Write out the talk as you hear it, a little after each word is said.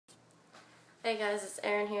Hey guys, it's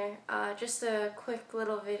Arren here. Just a quick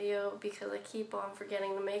little video because I keep on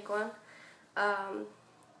forgetting to make one.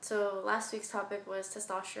 So last week's topic was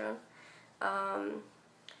testosterone.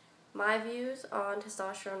 My views on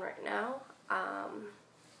testosterone right now,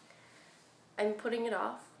 I'm putting it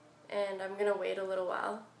off and I'm going to wait a little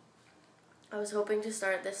while. I was hoping to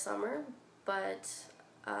start this summer, but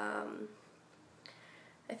I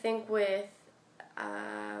think with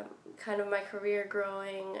kind of my career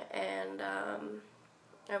growing and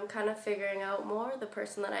I'm kind of figuring out more the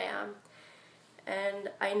person that I am, and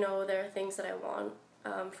I know there are things that I want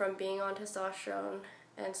from being on testosterone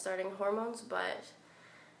and starting hormones, but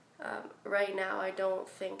right now I don't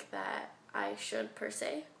think that I should per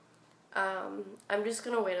se. I'm just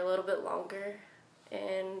gonna wait a little bit longer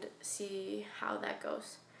and see how that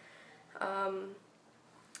goes.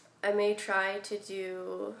 I may try to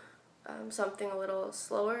do something a little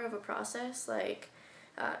slower of a process, like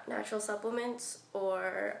natural supplements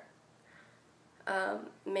or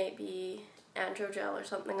maybe androgel or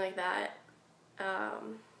something like that.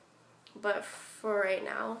 But for right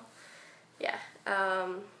now, yeah,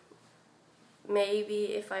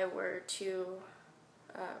 maybe if I were to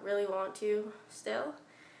really want to still,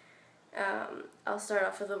 I'll start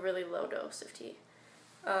off with a really low dose of tea.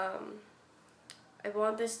 I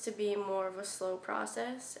want this to be more of a slow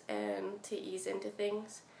process and to ease into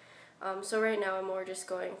things. So right now I'm more just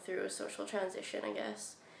going through a social transition, I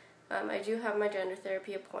guess. I do have my gender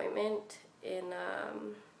therapy appointment in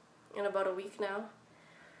about a week now.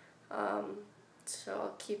 So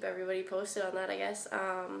I'll keep everybody posted on that, I guess.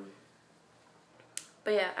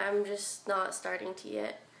 But yeah, I'm just not starting tea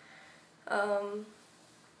yet. I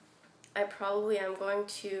probably am going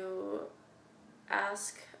to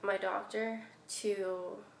ask my doctor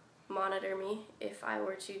to monitor me if I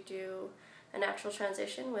were to do a natural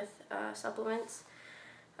transition with supplements.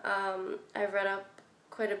 I've read up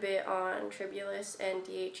quite a bit on Tribulus and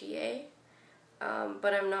DHEA,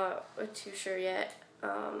 but I'm not too sure yet.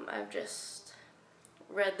 I've just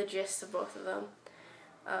read the gist of both of them.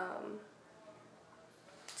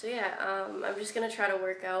 So yeah, I'm just going to try to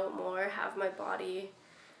work out more, have my body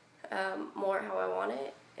more how I want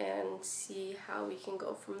it, and see how we can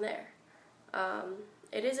go from there.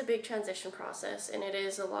 It is a big transition process, and it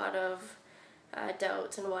is a lot of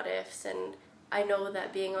doubts and what ifs, and I know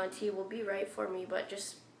that being on tea will be right for me, but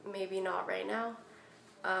just maybe not right now,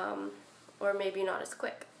 or maybe not as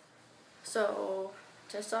quick. So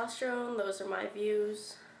testosterone, those are my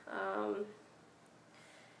views.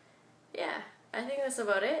 Yeah, I think that's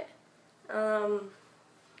about it. I'm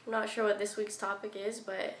not sure what this week's topic is,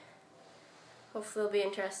 but hopefully it'll be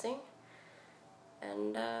interesting.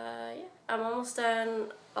 And yeah, I'm almost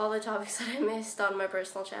done all the topics that I missed on my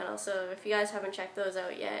personal channel, so if you guys haven't checked those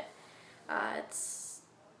out yet, it's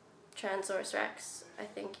Transource Rex. I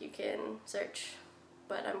think you can search,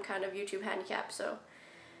 but I'm kind of YouTube handicapped, so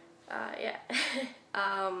yeah.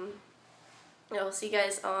 I'll see you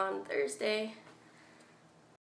guys on Thursday.